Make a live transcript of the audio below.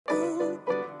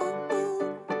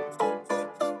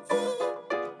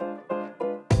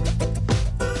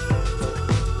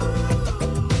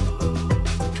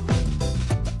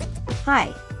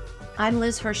Hi, I'm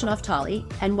Liz Hirschnoff-Talley,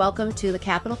 and welcome to the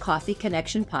Capital Coffee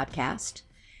Connection podcast.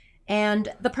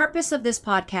 And the purpose of this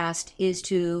podcast is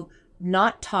to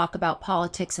not talk about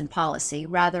politics and policy,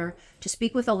 rather to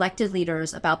speak with elected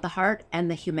leaders about the heart and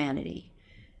the humanity.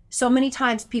 So many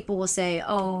times people will say,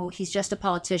 oh, he's just a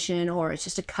politician or it's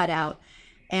just a cutout.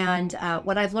 And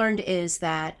what I've learned is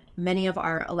that many of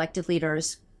our elected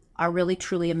leaders are really,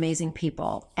 truly amazing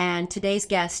people. And today's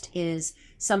guest is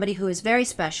somebody who is very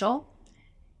special.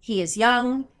 He is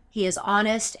young, he is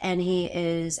honest, and he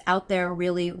is out there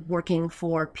really working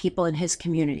for people in his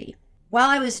community.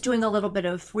 While I was doing a little bit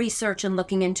of research and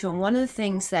looking into him, one of the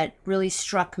things that really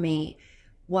struck me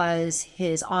was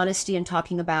his honesty in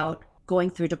talking about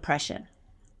going through depression.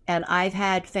 And I've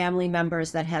had family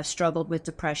members that have struggled with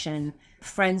depression,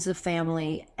 friends of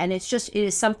family, and it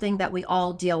is something that we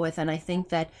all deal with. And I think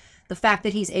that the fact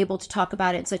that he's able to talk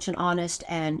about it in such an honest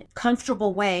and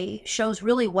comfortable way shows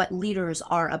really what leaders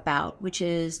are about, which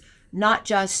is not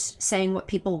just saying what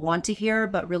people want to hear,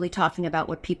 but really talking about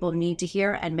what people need to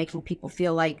hear and making people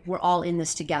feel like we're all in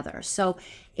this together. So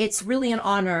it's really an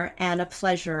honor and a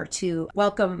pleasure to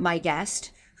welcome my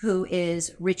guest, who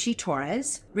is Ritchie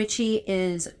Torres. Ritchie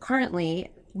is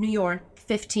currently New York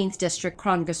 15th District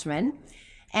Congressman,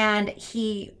 and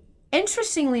he,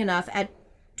 interestingly enough, at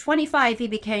 25, he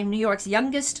became New York's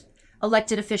youngest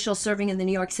elected official serving in the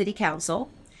New York City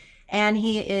Council, and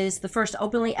he is the first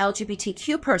openly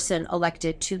LGBTQ person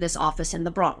elected to this office in the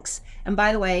Bronx. And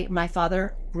by the way, my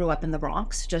father grew up in the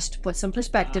Bronx, just to put some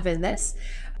perspective in this.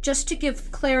 Just to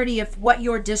give clarity of what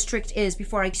your district is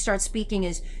before I start speaking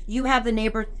is you have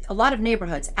a lot of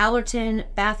neighborhoods: Allerton,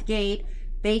 Bathgate,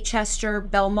 Baychester,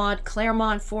 Belmont,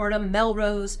 Claremont, Fordham,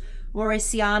 Melrose,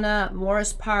 Mauritiana,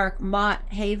 Morris Park, Mott,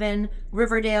 Haven,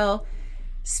 Riverdale,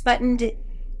 Sputton,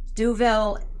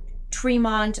 Duville,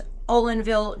 Tremont,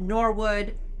 Olinville,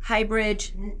 Norwood,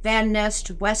 Highbridge, Van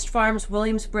Nest, West Farms,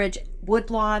 Williamsbridge,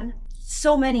 Woodlawn.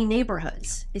 So many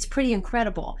neighborhoods. It's pretty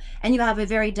incredible. And you have a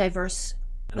very diverse...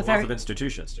 And a lot of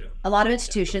institutions, too. A lot of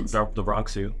institutions. The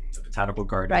Bronx Zoo, the Botanical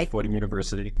Gardens, right. Fordham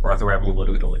University, Arthur Avenue,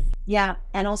 Little Italy. Yeah,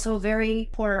 and also a very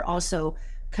poor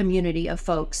community of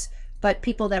folks, but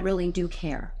people that really do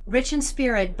care. Rich in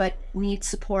spirit, but need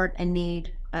support and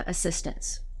need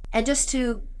assistance. And just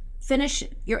to finish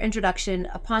your introduction,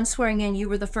 upon swearing in, you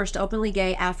were the first openly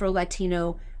gay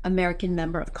Afro-Latino American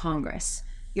member of Congress.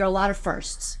 You're a lot of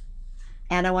firsts.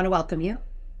 And I want to welcome you.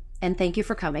 And thank you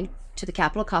for coming to the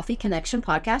Capital Coffee Connection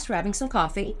podcast. We're having some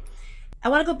coffee. I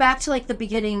want to go back to the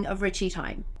beginning of Ritchie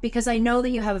time, because I know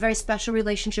that you have a very special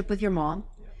relationship with your mom.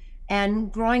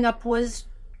 And growing up was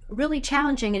really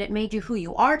challenging, and it made you who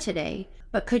you are today.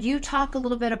 But could you talk a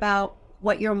little bit about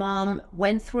what your mom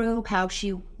went through,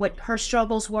 what her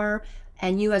struggles were,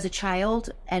 and you as a child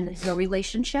and your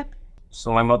relationship?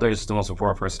 So my mother is the most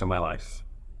important person in my life.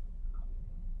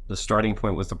 The starting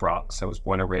point was the Bronx. I was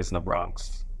born and raised in the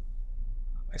Bronx.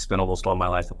 I spent almost all my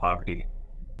life in poverty.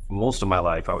 For most of my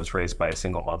life, I was raised by a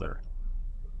single mother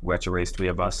who had to raise three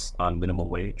of us on minimum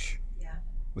wage,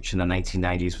 which in the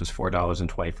 1990s was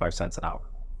 $4.25 an hour.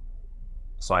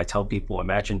 So I tell people,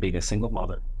 imagine being a single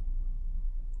mother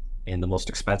in the most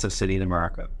expensive city in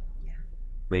America,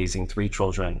 raising three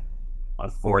children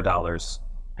on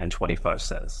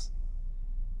 $4.25.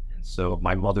 And so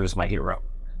my mother is my hero.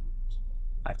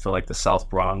 I feel like the South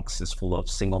Bronx is full of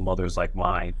single mothers like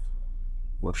mine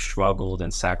who have struggled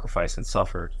and sacrificed and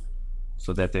suffered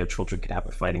so that their children can have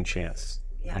a fighting chance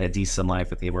and a decent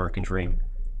life with the American dream.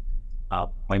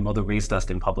 My mother raised us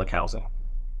in public housing,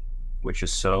 which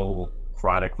is so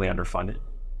chronically underfunded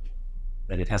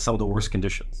that it has some of the worst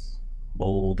conditions: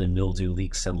 mold and mildew,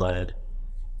 leaks and lead,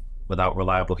 without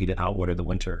reliable heat and hot water in the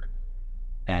winter.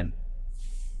 And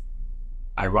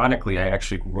ironically, I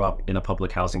actually grew up in a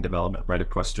public housing development right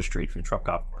across the street from Trump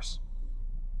Golf Course.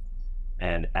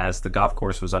 And as the golf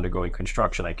course was undergoing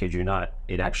construction, I kid you not,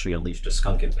 it actually unleashed a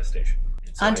skunk infestation.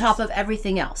 So on top of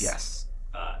everything else. Yes.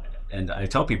 And I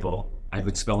tell people, I've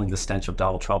been smelling the stench of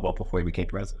Donald Trump before he became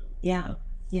president. Yeah.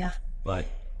 But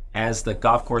as the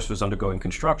golf course was undergoing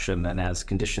construction and as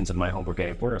conditions in my home were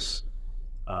getting worse,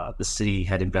 the city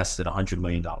had invested $100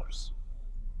 million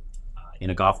in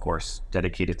a golf course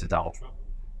dedicated to Donald Trump.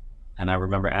 And I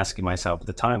remember asking myself at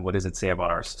the time, what does it say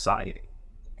about our society?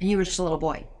 And you were just a little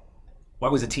boy. Well,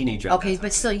 I was a teenager. Okay,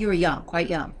 but still you were young, quite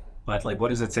young. But what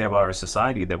does it say about our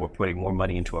society that we're putting more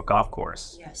money into a golf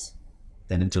course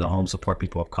than into the homes of poor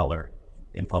people of color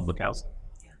in public housing?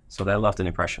 So that left an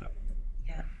impression.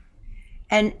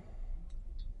 And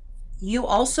you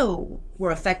also were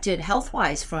affected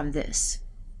health-wise from this.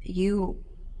 You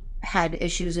had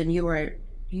issues and you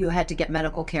had to get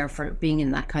medical care for being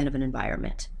in that kind of an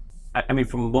environment. I mean,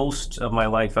 for most of my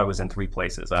life, I was in three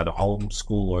places: either home,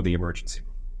 school, or the emergency.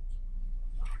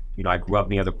 You know, I grew up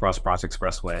near the Bronx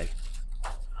Expressway,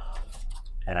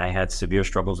 and I had severe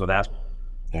struggles with asthma.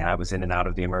 And I was in and out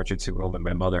of the emergency room, and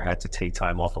my mother had to take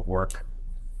time off of work,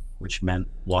 which meant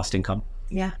lost income.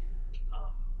 Yeah.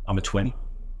 I'm a twin,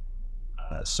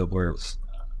 so we're.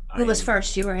 Who was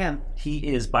first, you or him?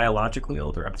 He is biologically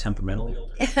older. I'm temperamentally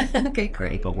older. Okay,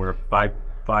 great. But we're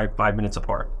five minutes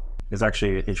apart. It's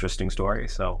actually an interesting story.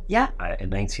 So yeah, in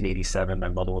 1987, my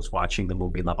mother was watching the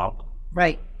movie La Bamba.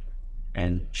 Right.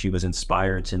 And she was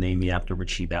inspired to name me after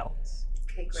Ritchie Valens.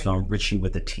 Okay, great. So I'm Ritchie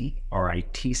with a T,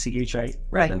 R-I-T-C-H-I,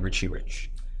 right. And then Ritchie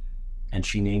Rich. And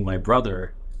she named my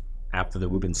brother after the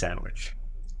Reuben sandwich.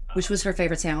 Which was her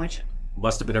favorite sandwich?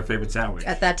 Must have been her favorite sandwich.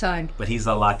 At that time. But he's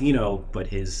a Latino, but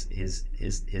his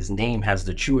name has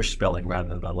the Jewish spelling rather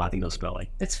than the Latino spelling.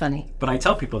 It's funny. But I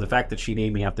tell people the fact that she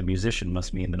named me after a musician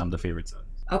must mean that I'm the favorite son.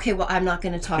 Okay, well, I'm not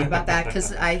going to talk about that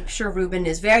because I'm sure Reuben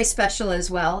is very special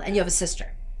as well. And you have a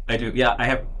sister. I do. Yeah, I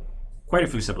have quite a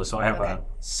few siblings. So I have a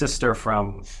sister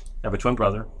I have a twin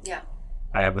brother. Yeah.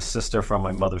 I have a sister from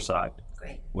my mother's side.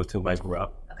 Great. With whom I grew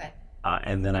up. Okay.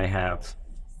 And then I have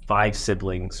 5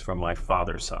 siblings from my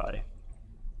father's side.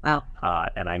 Wow.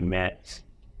 And I met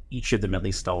each of them at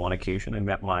least on one occasion.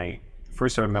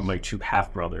 First time I met my 2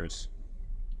 half-brothers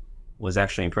was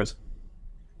actually in prison.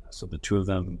 So the 2 of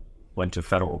them went to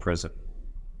federal prison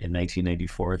in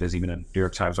 1984. There's even a New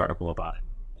York Times article about it.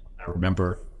 I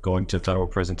remember going to federal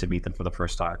prison to meet them for the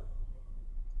first time.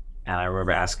 And I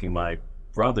remember asking my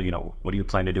brother, you know, what do you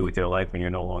plan to do with your life when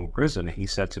you're no longer in prison? And he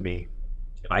said to me,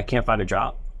 if I can't find a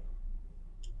job,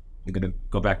 I'm going to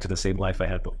go back to the same life I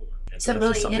had before. So it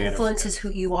really influences who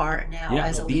you are now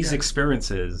as a leader. These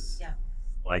experiences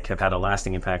have had a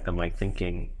lasting impact on my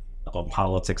thinking about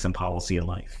politics and policy in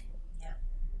life. Yeah.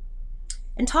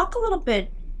 And talk a little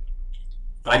bit.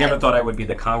 I never thought I would be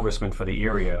the congressman for the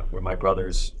area where my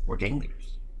brothers were gang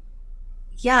leaders.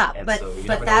 Yeah, and but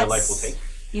so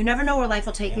you never know where life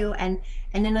will take you, and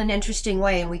in an interesting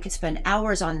way. And we could spend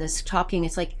hours on this talking.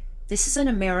 It's like this is an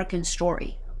American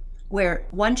story, where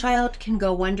one child can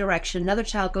go one direction, another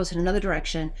child goes in another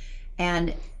direction,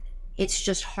 and it's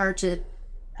just hard to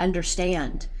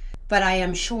understand. But I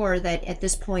am sure that at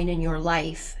this point in your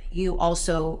life, you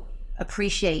also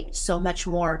appreciate so much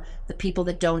more the people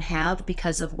that don't have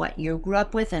because of what you grew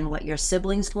up with and what your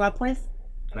siblings grew up with.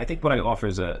 And I think what I offer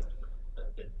is a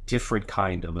different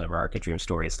kind of an American dream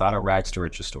story. It's not a rags to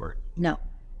riches story. No.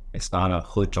 It's not a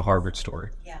hood to Harvard story.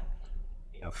 Yeah.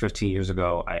 15 years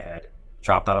ago, I had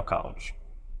dropped out of college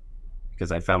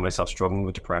because I found myself struggling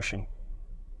with depression.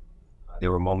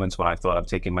 There were moments when I thought of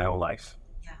taking my own life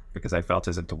because I felt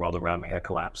as if the world around me had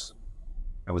collapsed.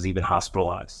 I was even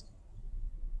hospitalized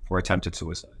for attempted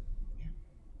suicide.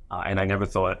 And I never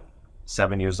thought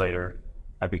 7 years later,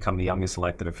 I'd become the youngest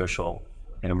elected official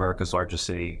in America's largest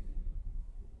city.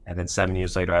 And then 7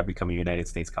 years later, I'd become a United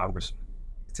States congressman.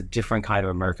 It's a different kind of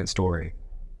American story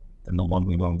than the one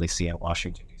we normally see in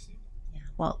Washington, D.C.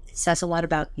 Well, it says a lot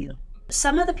about you.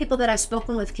 Some of the people that I've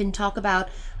spoken with can talk about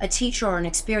a teacher or an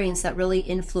experience that really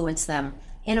influenced them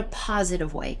in a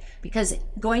positive way, because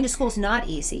going to school is not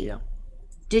easy. Yeah.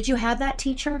 Did you have that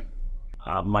teacher?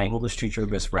 My English teacher,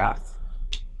 Miss Rath,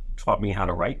 taught me how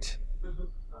to write. Mm-hmm.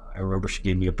 I remember she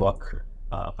gave me a book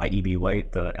by E.B.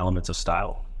 White, The Elements of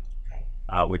Style,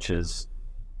 which is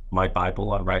my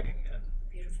Bible on writing.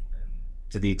 Beautiful.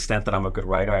 To the extent that I'm a good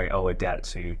writer, I owe a debt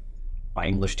to my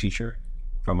English teacher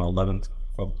from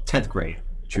 10th grade,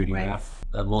 Judy Math.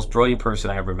 The most brilliant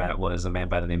person I ever met was a man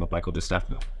by the name of Michael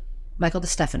DeStefano. Michael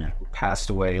DeStefano. Who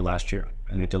passed away last year,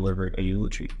 and he delivered a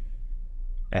eulogy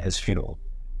at his funeral.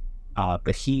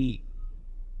 But he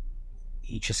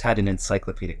just had an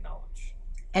encyclopedic knowledge.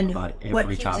 And what, he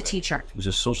was a teacher? He was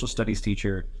a social studies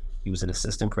teacher. He was an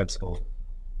assistant principal.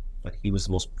 But he was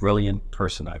the most brilliant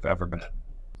person I've ever met.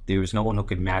 There was no one who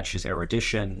could match his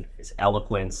erudition, his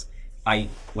eloquence.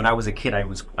 When I was a kid, I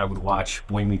would watch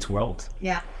Boy Meets World.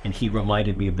 Yeah. And he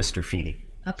reminded me of Mr. Feeney.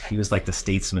 Okay. He was like the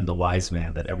statesman, the wise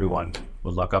man that everyone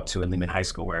would look up to in Lehman High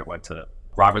School, where I went to.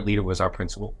 Robert Leder was our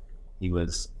principal. He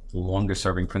was the longest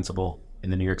serving principal in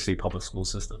the New York City public school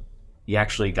system. He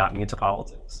actually got me into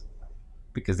politics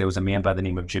because there was a man by the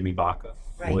name of Jimmy Baca,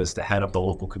 who was the head of the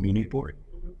local community board,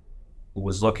 who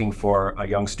was looking for a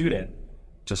young student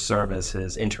to serve as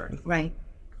his intern. Right.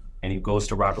 And he goes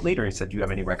to Robert Leder and said, do you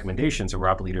have any recommendations? And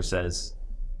Robert Leder says,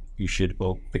 you should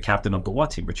vote the captain of the law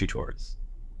team, Ritchie Torres.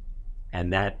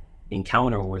 And that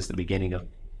encounter was the beginning of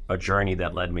a journey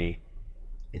that led me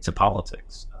into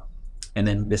politics. And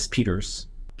then Miss Peters,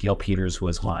 Gail Peters,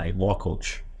 was my law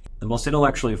coach. The most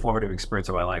intellectually formative experience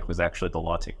of my life was actually the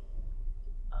law team.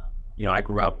 I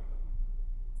grew up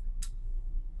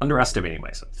underestimating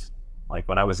myself. Like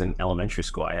when I was in elementary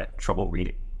school, I had trouble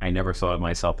reading. I never thought of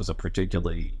myself as a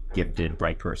particularly gifted,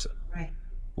 bright person. Right.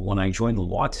 But when I joined the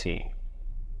law team,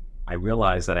 I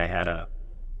realized that I had a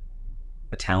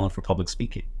talent for public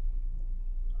speaking.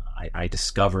 I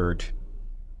discovered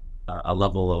a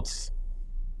level of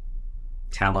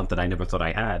talent that I never thought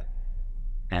I had.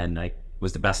 And I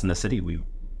was the best in the city.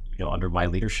 Under my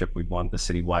leadership, we won the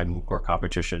citywide moot court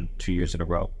competition 2 years in a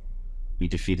row. We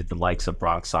defeated the likes of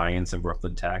Bronx Science and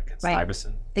Brooklyn Tech and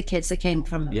Stuyvesant. The kids that came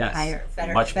from higher,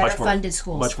 better funded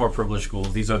schools. Much more privileged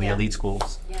schools. These are the elite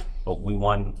schools. Yeah. But we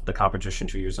won the competition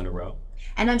 2 years in a row.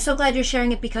 And I'm so glad you're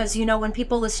sharing it because, when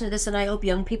people listen to this, and I hope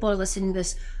young people are listening to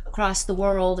this across the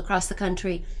world, across the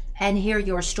country, and hear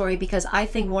your story, because I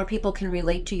think more people can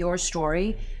relate to your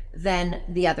story than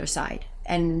the other side.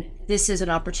 And this is an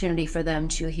opportunity for them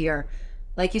to hear,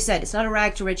 like you said, it's not a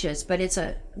rag to riches, but it's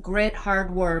a grit,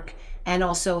 hard work, and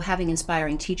also having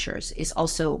inspiring teachers is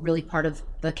also really part of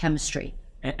the chemistry.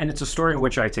 And it's a story in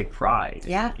which I take pride.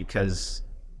 Yeah. Because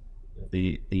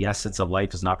the essence of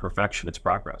life is not perfection, it's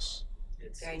progress.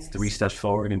 It's 3 steps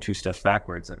forward and 2 steps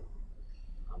backwards. And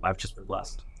I've just been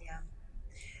blessed. Yeah.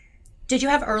 Did you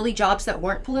have early jobs that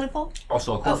weren't political?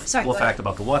 Also, a cool fact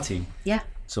about the law team. Yeah.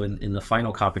 So in the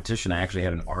final competition, I actually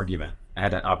had an argument. I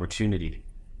had an opportunity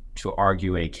to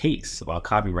argue a case about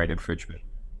copyright infringement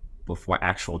before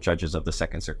actual judges of the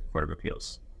Second Circuit Court of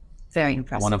Appeals. Very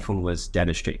impressive. One of whom was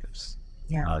Dennis Jacobs,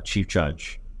 chief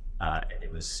judge. And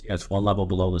it's one level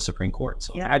below the Supreme Court.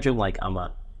 So imagine I'm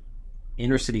a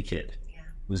inner city kid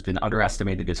who's been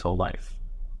underestimated his whole life.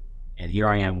 And here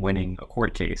I am winning a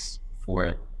court case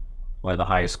for one of the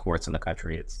highest courts in the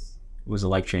country. It was a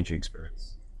life-changing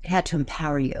experience. It had to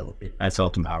empower you. I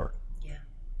felt empowered. Yeah.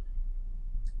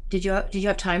 Did you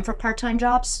have time for part-time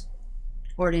jobs?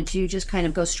 Or did you just kind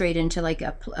of go straight into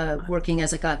working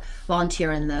as a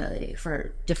volunteer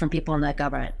for different people in that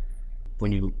government?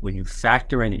 When you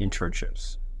factor in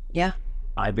internships,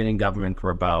 I've been in government for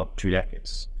about 2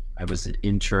 decades. I was an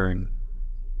intern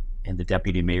in the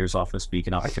deputy mayor's office,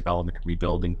 economic development and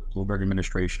rebuilding, Bloomberg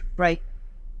administration. Right.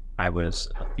 I was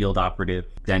a field operative,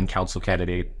 then council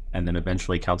candidate, and then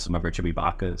eventually council member Jimmy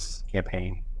Baca's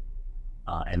campaign.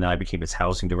 And then I became his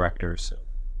housing director. So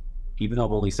even though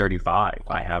I'm only 35,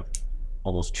 I have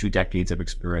almost 2 decades of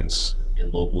experience in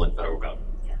local and federal government.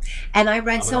 And I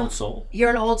read you're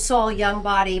an old soul, young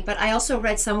body, but I also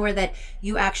read somewhere that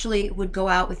you actually would go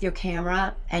out with your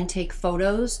camera and take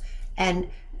photos. And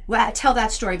tell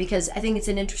that story, because I think it's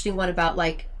an interesting one about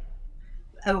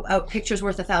a picture's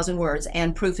worth 1,000 words,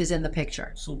 and proof is in the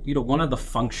picture. So, one of the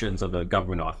functions of the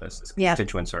government office is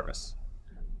constituent service.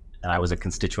 And I was a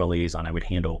constituent liaison.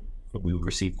 We would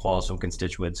receive calls from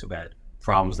constituents who had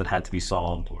problems that had to be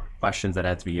solved or questions that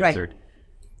had to be answered. Right.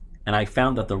 And I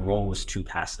found that the role was too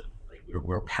passive.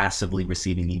 We're passively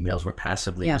receiving emails, we're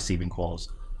passively receiving calls.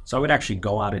 So I would actually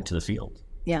go out into the field.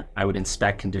 Yeah. I would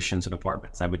inspect conditions in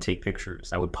apartments. I would take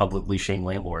pictures. I would publicly shame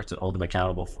landlords and hold them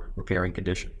accountable for repairing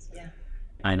conditions. Yeah.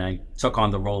 And I took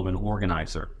on the role of an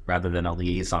organizer rather than a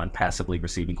liaison passively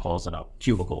receiving calls in a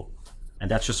cubicle. And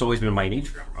that's just always been my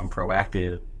nature. I'm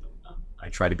proactive. I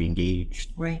try to be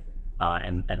engaged. Right.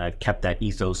 And I've kept that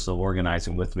ethos of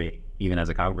organizing with me, even as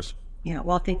a congressman. Yeah,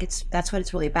 well, I think that's what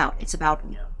it's really about. It's about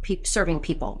serving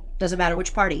people. Doesn't matter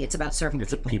which party, it's about serving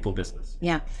people. It's a people business.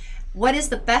 Yeah. What is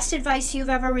the best advice you've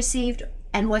ever received,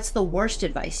 and what's the worst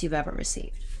advice you've ever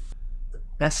received? The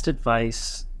best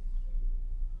advice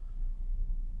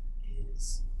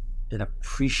is an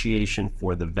appreciation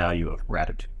for the value of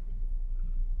gratitude.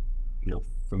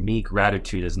 For me,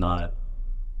 gratitude is not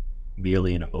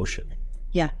merely an emotion.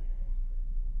 Yeah.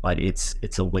 But it's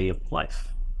a way of life.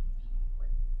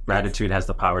 Gratitude has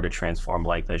the power to transform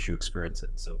life as you experience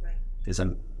it. So there's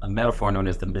a metaphor known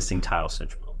as the missing tile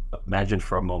syndrome. Imagine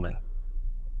for a moment,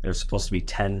 there's supposed to be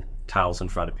 10 tiles in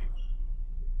front of you,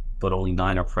 but only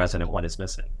 9 are present and 1 is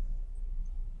missing.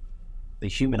 The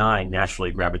human eye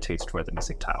naturally gravitates toward the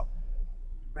missing tile.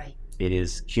 Right. It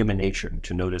is human nature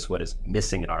to notice what is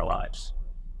missing in our lives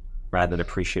rather than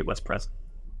appreciate what's present.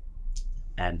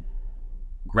 And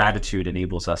gratitude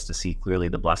enables us to see clearly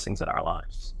the blessings in our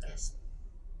lives. Yes.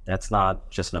 That's not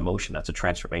just an emotion, that's a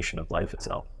transformation of life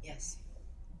itself. Yes.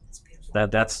 That's beautiful.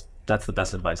 That's the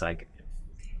best advice I can give.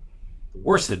 The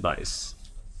worst advice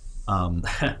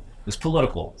is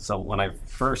political. So when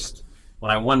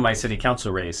I won my city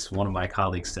council race, one of my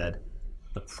colleagues said,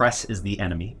 "The press is the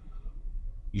enemy.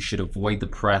 You should avoid the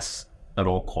press at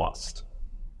all cost."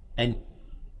 And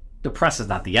the press is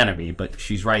not the enemy, but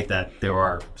she's right that there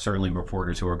are certainly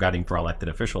reporters who are gunning for elected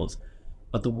officials.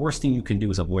 But the worst thing you can do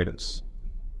is avoidance.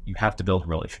 you have to build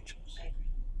relationships.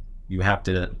 You have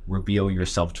to reveal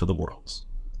yourself to the world.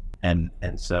 And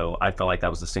so I felt like that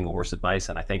was the single worst advice,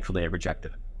 and thankfully I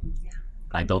rejected it. Yeah.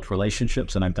 I built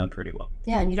relationships, and I've done pretty well.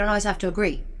 Yeah, and you don't always have to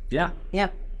agree. Yeah. Yeah.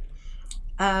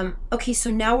 Okay, so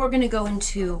now we're going to go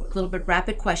into a little bit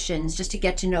rapid questions just to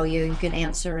get to know you. You can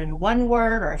answer in one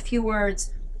word or a few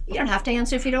words. You don't have to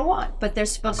answer if you don't want, but they're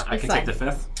supposed to be fun. I can take the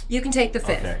fifth? You can take the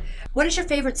fifth. Okay. What is your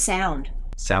favorite sound?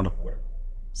 Sound of water.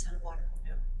 Sound of water.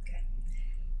 Yeah. Okay.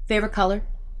 Favorite color?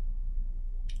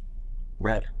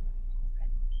 Red.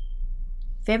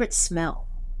 Favorite smell?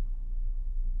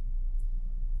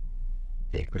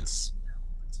 Favorite smell?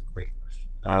 That's a great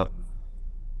question.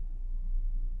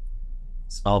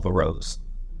 Smell of a rose.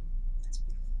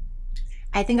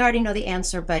 I think I already know the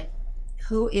answer, but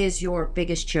who is your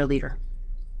biggest cheerleader?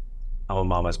 I'm a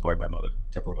mama's boy, my mother.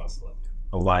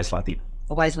 A wise Latina.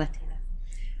 A wise Latina.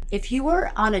 If you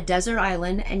were on a desert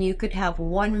island and you could have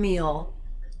one meal,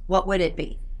 what would it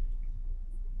be?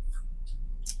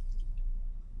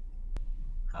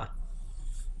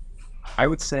 I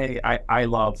would say I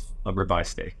love a ribeye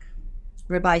steak.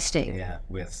 Ribeye steak. Yeah,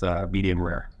 with medium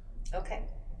rare. Okay.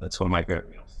 That's one of my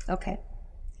favorite meals. Okay.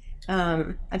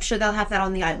 I'm sure they'll have that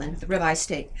on the island, the ribeye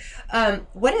steak.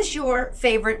 What is your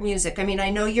favorite music? I mean, I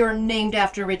know you're named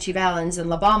after Ritchie Valens and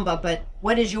La Bamba, but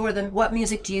what is what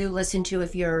music do you listen to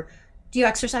do you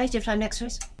exercise? Do you have time to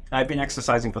exercise? I've been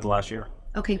exercising for the last year.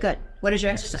 Okay, good. What is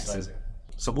your exercise?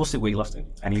 So mostly weightlifting.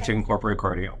 I need to incorporate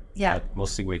cardio. Yeah.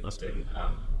 Mostly weightlifting.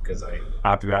 Because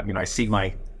I see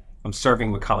I'm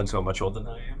serving with colleagues who are much older than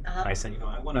I am. I said,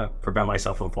 I want to prevent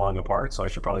myself from falling apart, so I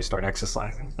should probably start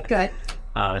exercising. Good.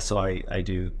 So I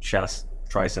do chest,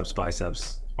 triceps,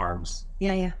 biceps, arms.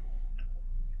 Yeah.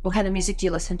 What kind of music do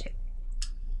you listen to?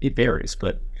 It varies,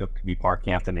 but it could be Mark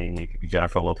Anthony, it could be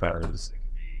Jennifer Lopez, it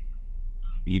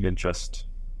could be even just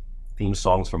theme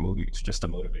songs for movies, just to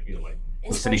motivate me, like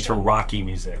listening to Rocky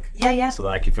music. Yeah. So that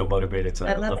I can feel motivated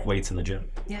to lift weights in the gym.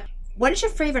 Yeah. What is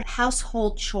your favorite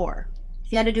household chore?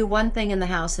 If you had to do one thing in the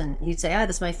house and you'd say,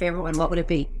 that's my favorite one, what would it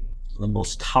be? The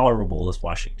most tolerable is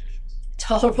washing dishes.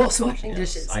 Tolerable is washing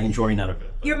dishes. I enjoy none of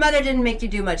it. Your mother didn't make you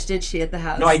do much, did she, at the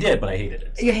house? No, I did, but I hated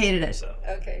it. You hated it? So,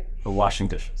 okay. But washing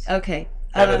dishes. Okay.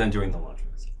 Better than doing the laundry.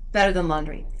 Better than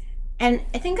laundry. And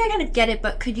I think I kind of get it,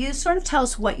 but could you sort of tell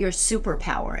us what your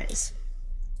superpower is?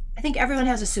 I think everyone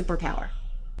has a superpower.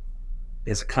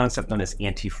 There's a concept known as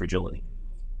anti-fragility.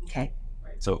 Okay.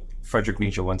 So Frederick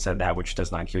Nietzsche once said that which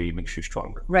does not kill you makes you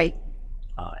stronger. Right.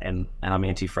 And I'm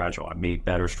anti-fragile. I'm made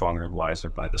better, stronger, and wiser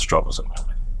by the struggles of my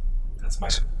life. That's my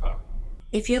superpower.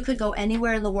 If you could go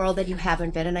anywhere in the world that you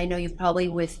haven't been, and I know you've probably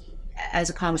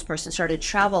as a congressperson started to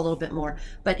travel a little bit more,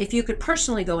 but if you could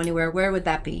personally go anywhere, where would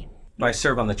that be? I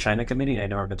serve on the China committee.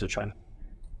 I've never been to China.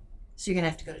 So you're going to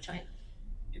have to go to China.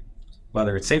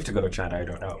 Whether it's safe to go to China, I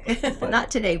don't know. But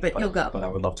not today, but you'll go. But I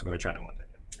would love to go to China one day.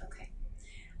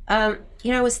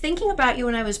 I was thinking about you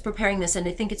when I was preparing this, and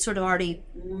I think it's sort of already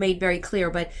made very clear,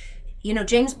 but,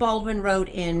 James Baldwin wrote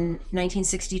in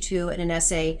 1962 in an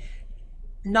essay,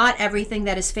 not everything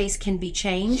that is faced can be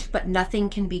changed, but nothing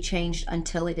can be changed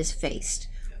until it is faced,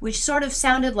 which sort of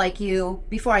sounded like you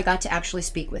before I got to actually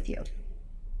speak with you.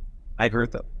 I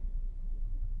heard that.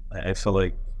 I feel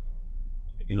like,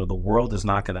 the world is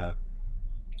not going to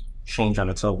change on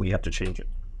its own. We have to change it.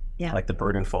 Yeah. Like the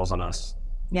burden falls on us.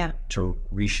 Yeah. To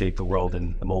reshape the world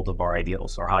in the mold of our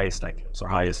ideals, our highest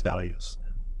values.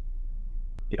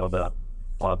 One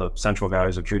of the central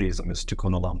values of Judaism is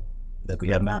tikkun olam, that we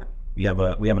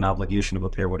have an obligation to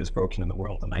repair what is broken in the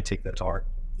world, and I take that to heart.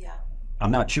 Yeah.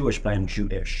 I'm not Jewish, but I'm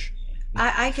Jewish.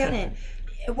 I get it.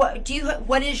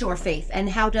 What is your faith, and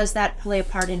how does that play a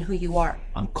part in who you are?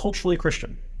 I'm culturally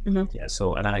Christian. Mm-hmm. Yeah.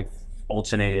 So, and I've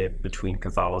alternated between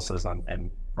Catholicism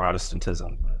and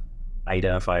Protestantism. I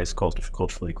identify as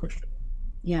culturally Christian.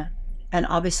 Yeah. And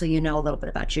obviously you know a little bit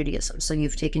about Judaism, so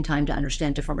you've taken time to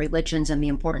understand different religions and the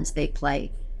importance they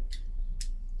play.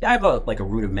 Yeah, I have a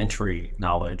rudimentary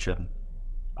knowledge, and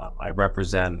I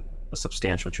represent a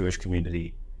substantial Jewish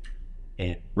community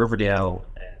in Riverdale,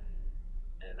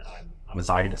 and I'm a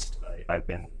Zionist. I've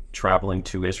been traveling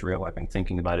to Israel. I've been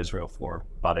thinking about Israel for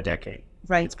about a decade.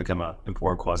 Right. It's become an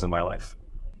important cause in my life.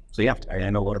 So yeah, I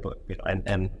know a lot about it,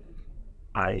 and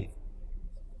I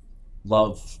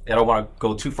don't want to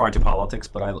go too far into politics,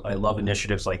 but I love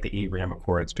initiatives like the Abraham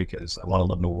Accords, because I want to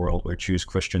live in a world where Jews,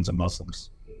 Christians, and Muslims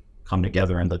come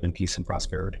together and live in peace and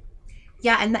prosperity.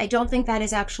 Yeah, and I don't think that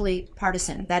is actually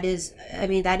partisan. That is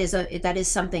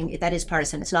something that is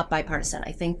partisan. It's not bipartisan.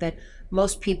 I think that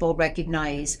most people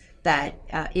recognize that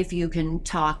if you can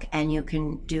talk and you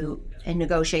can do and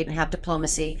negotiate and have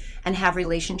diplomacy and have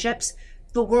relationships,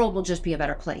 the world will just be a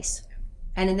better place.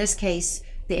 And in this case,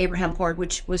 the Abraham Accord,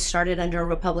 which was started under a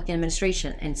Republican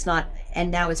administration, and it's not, and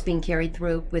now it's being carried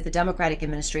through with the Democratic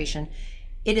administration.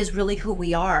 It is really who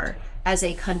we are as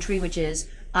a country, which is,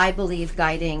 I believe,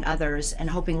 guiding others, and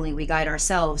hopefully we guide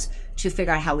ourselves to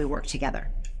figure out how we work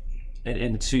together.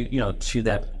 And to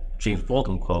that James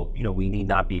Baldwin quote, we need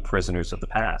not be prisoners of the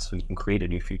past. We can create a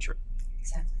new future.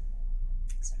 Exactly.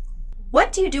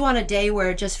 What do you do on a day where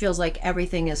it just feels like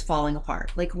everything is falling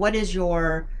apart? Like, what is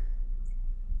your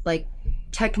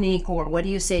technique, or what do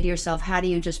you say to yourself? How do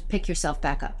you just pick yourself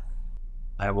back up?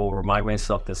 I will remind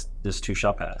myself this too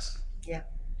shall pass. Yeah.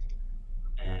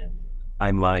 And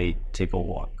I might take a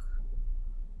walk.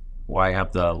 Well, I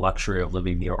have the luxury of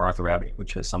living near Arthur Abbey,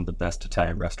 which has some of the best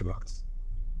Italian restaurants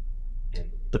in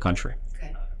the country.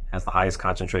 Okay. Has the highest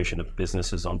concentration of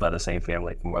businesses owned by the same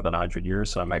family for more than 100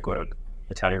 years. So I might go to an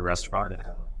Italian restaurant and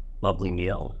have a lovely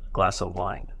meal, glass of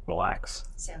wine, relax.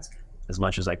 Sounds good. As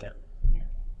much as I can. Yeah,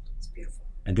 it's beautiful.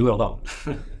 And do it alone.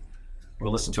 Or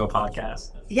listen to a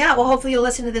podcast. Yeah, well, hopefully you'll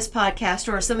listen to this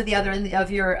podcast or some of the other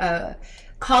of your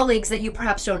colleagues that you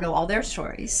perhaps don't know all their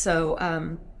stories. So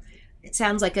it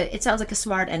sounds like a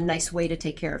smart and nice way to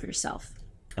take care of yourself.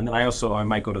 And then I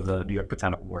might go to the New York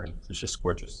Botanical Garden. It's just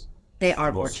gorgeous. They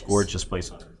are Gorgeous. gorgeous. Gorgeous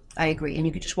place on earth. I agree. And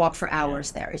you could just walk for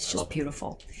hours there. It's just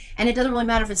beautiful. And it doesn't really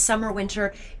matter if it's summer,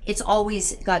 winter. It's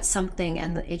always got something,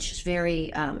 and it's just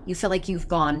very, you feel like you've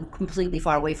gone completely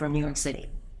far away from New York City.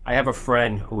 I have a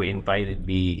friend who invited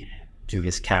me to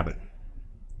his cabin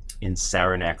in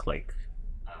Saranac Lake.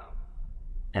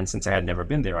 And since I had never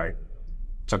been there, I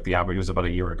took the opportunity. It was about a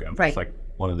year ago. Right. It's like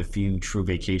one of the few true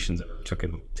vacations I've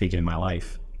taken in my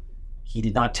life. He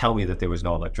did not tell me that there was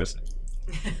no electricity.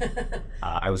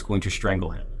 I was going to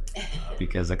strangle him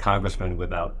because a congressman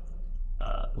without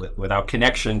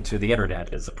connection to the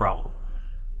internet is a problem.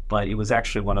 But it was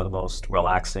actually one of the most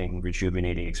relaxing,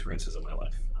 rejuvenating experiences of my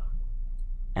life.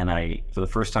 And for the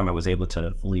first time, I was able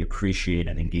to fully appreciate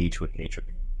and engage with nature.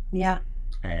 Yeah.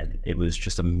 And it was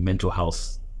just a mental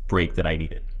health break that I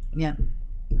needed. Yeah.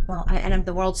 Well, and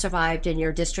the world survived, and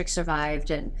your district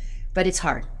survived, but it's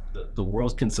hard. The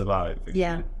world can survive.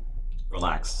 Yeah.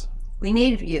 Relax. We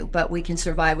need you, but we can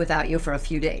survive without you for a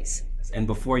few days. And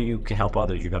before you can help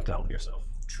others, you have to help yourself.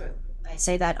 True. I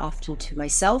say that often to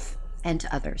myself and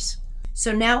to others.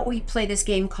 So now we play this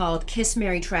game called Kiss,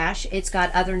 Marry, Trash. It's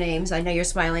got other names. I know you're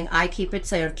smiling. I keep it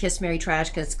so Kiss, Marry, Trash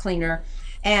because it's cleaner.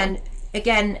 And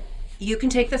again, you can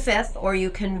take the fifth, or you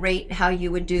can rate how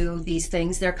you would do these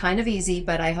things. They're kind of easy,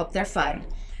 but I hope they're fun.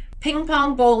 Ping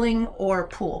pong, bowling, or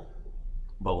pool?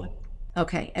 Bowling.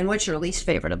 Okay. And what's your least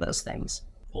favorite of those things?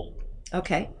 Pool.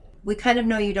 Okay. We kind of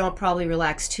know you don't probably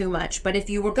relax too much, but if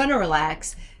you were going to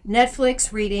relax,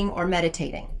 Netflix, reading, or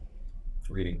meditating?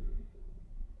 Reading.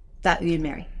 That you'd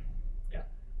marry? Yeah.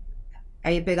 Are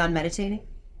you big on meditating?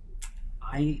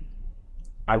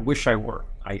 I wish I were.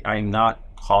 I'm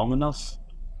not calm enough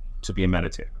to be a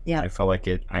meditator. Yeah. I feel like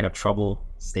I have trouble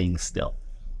staying still.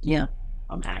 Yeah.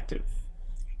 I'm active.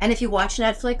 And if you watch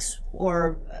Netflix,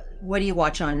 or what do you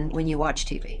watch on when you watch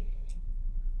TV?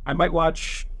 I might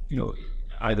watch,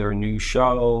 either a new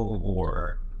show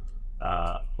or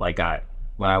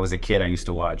when I was a kid, I used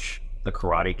to watch The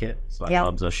Karate Kid. So I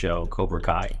loved the show Cobra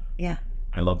Kai. Yeah.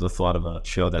 I love the thought of a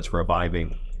show that's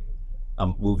reviving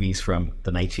movies from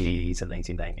the 1980s and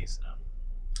 1990s.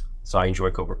 So I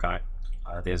enjoy Cobra Kai.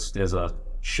 There's a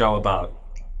show about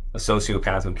a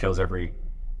sociopath who kills every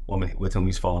woman with whom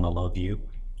he's fallen in love.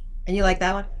 And you like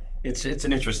that one? It's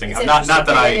an interesting. It's not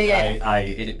that yeah.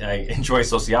 I enjoy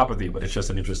sociopathy, but it's just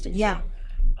an interesting. Yeah.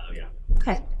 Yeah.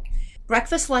 Okay.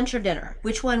 Breakfast, lunch, or dinner?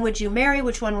 Which one would you marry?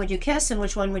 Which one would you kiss? And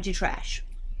which one would you trash?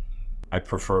 I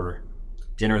prefer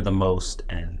dinner the most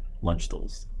and lunch the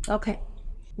least. Okay.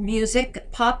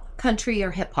 Music, pop, country,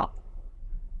 or hip hop?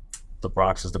 The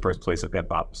Bronx is the birthplace of hip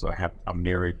hop, so I'm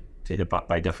married to hip hop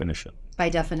by definition. By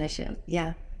definition,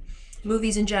 yeah.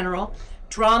 Movies in general,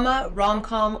 drama,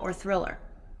 rom-com, or thriller?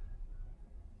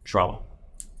 Drama.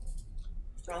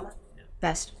 Drama? Yeah.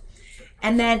 Best.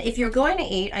 And then if you're going to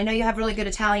eat, I know you have really good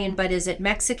Italian, but is it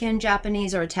Mexican,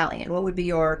 Japanese, or Italian? What would be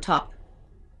your top?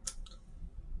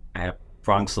 I have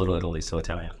Bronx, Little Italy, so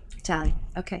Italian. Italian,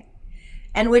 okay.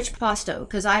 And which pasta?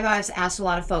 Because I've always asked a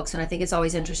lot of folks, and I think it's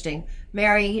always interesting.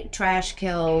 Marry, trash,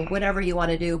 kill, whatever you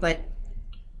want to do, but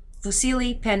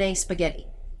fusilli, penne, spaghetti.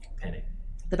 Penne.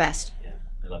 The best. Yeah,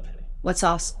 I love penne. What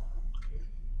sauce?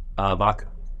 Vodka.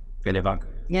 Penne vodka.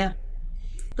 Yeah.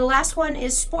 The last one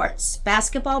is sports.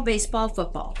 Basketball, baseball,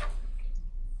 football.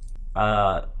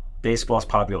 Baseball's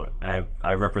popular.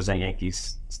 I represent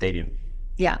Yankees Stadium.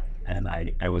 Yeah. And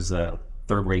I was a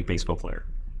third-rate baseball player.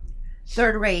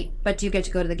 third rate, but do you get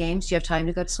to go to the games? Do you have time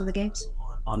to go to some of the games?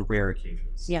 On rare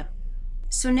occasions. Yeah.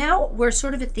 So now we're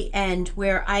sort of at the end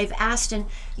where I've asked, and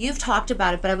you've talked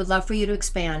about it, but I would love for you to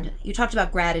expand. You talked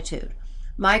about gratitude.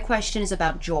 My question is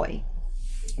about joy,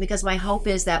 because my hope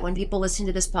is that when people listen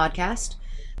to this podcast,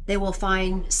 they will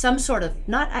find some sort of,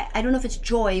 I don't know if it's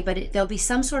joy, but there'll be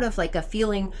some sort of like a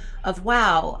feeling of,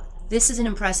 wow, this is an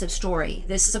impressive story.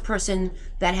 This is a person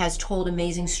that has told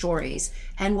amazing stories.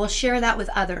 And we'll share that with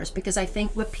others, because I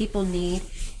think what people need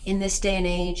in this day and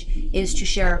age is to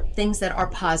share things that are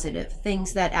positive,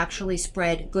 things that actually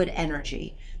spread good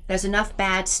energy. There's enough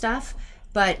bad stuff,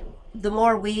 but the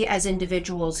more we as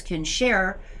individuals can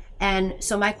share. And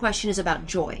so my question is about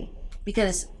joy,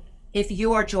 because if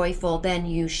you are joyful, then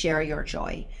you share your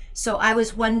joy. So I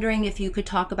was wondering if you could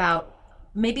talk about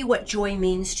maybe what joy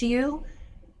means to you,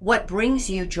 what brings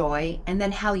you joy, and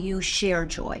then how you share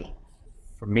joy.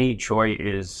 For me, joy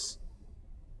is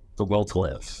the will to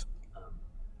live.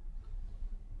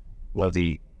 Well,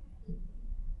 the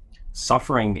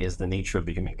suffering is the nature of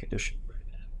the human condition.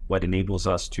 What enables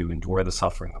us to endure the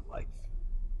suffering of life,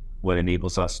 what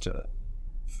enables us to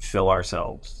fill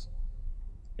ourselves,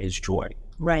 is joy.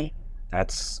 Right.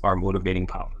 That's our motivating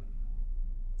power.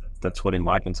 That's what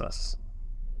enlivens us.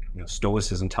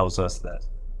 Stoicism tells us that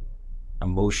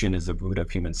emotion is the root of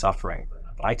human suffering.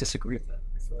 But I disagree with that.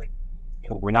 I feel like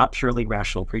we're not purely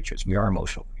rational creatures. We are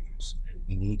emotional creatures.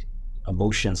 We need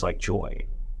emotions like joy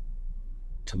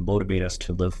to motivate us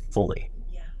to live fully.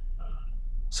 Yeah.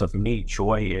 So for me,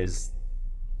 joy is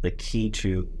the key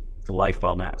to the life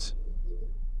well lived.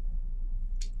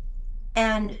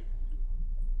 And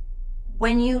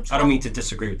when you I don't mean to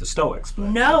disagree with the Stoics. But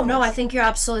no, I think you're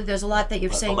absolutely, there's a lot that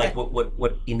you're saying. Like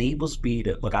what enables me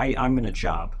to, look, I'm in a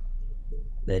job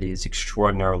that is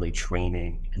extraordinarily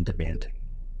training and demanding.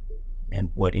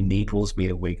 And what enables me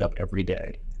to wake up every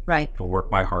day, right, to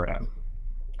work my heart out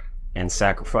and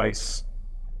sacrifice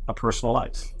a personal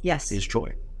life, yes, is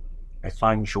joy. I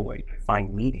find joy, I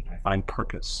find meaning, I find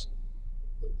purpose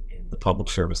in the public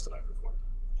service that I perform.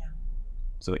 Yeah.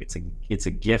 So it's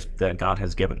a gift that God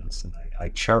has given us, and I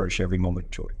cherish every moment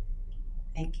of joy.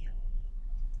 Thank you.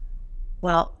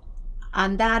 Well,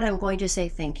 on that, I'm going to say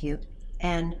thank you.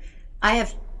 And I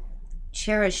have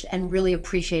cherished and really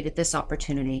appreciated this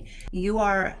opportunity. You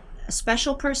are a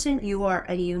special person, you are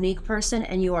a unique person,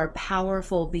 and you are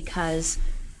powerful because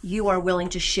you are willing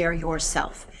to share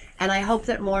yourself. And I hope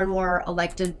that more and more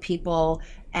elected people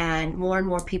and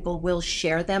more people will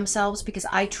share themselves, because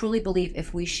I truly believe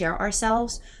if we share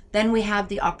ourselves, then we have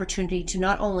the opportunity to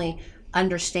not only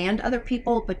understand other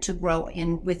people, but to grow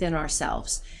within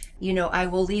ourselves. I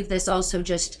will leave this also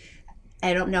just,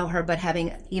 I don't know her, but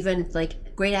having even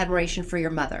like great admiration for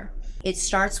your mother. It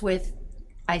starts with,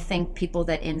 I think, people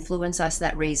that influence us,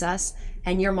 that raise us.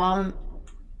 And your mom,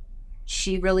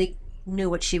 she really knew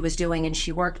what she was doing, and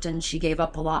she worked and she gave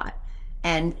up a lot.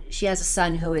 And she has a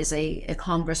son who is a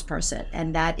congressperson.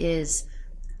 And that is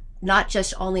not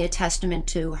just only a testament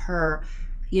to her,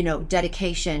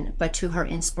 dedication, but to her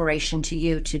inspiration to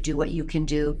you to do what you can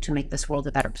do to make this world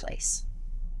a better place.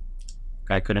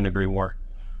 I couldn't agree more.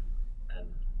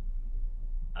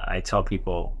 I tell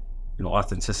people,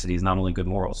 authenticity is not only good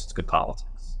morals, it's good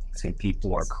politics. I think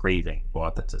people are craving for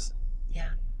authenticity. Yeah.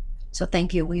 So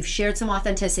thank you. We've shared some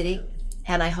authenticity,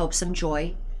 and I hope some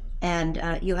joy. And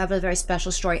you have a very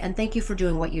special story. And thank you for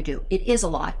doing what you do. It is a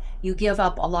lot. You give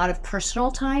up a lot of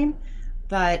personal time,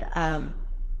 but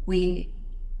we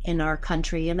in our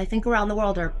country, and I think around the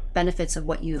world, are benefits of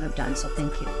what you have done. So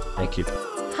thank you. Thank you.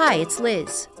 Hi, it's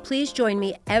Liz. Please join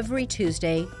me every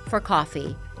Tuesday for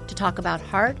coffee to talk about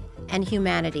heart and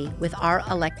humanity with our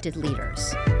elected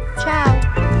leaders.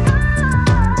 Ciao.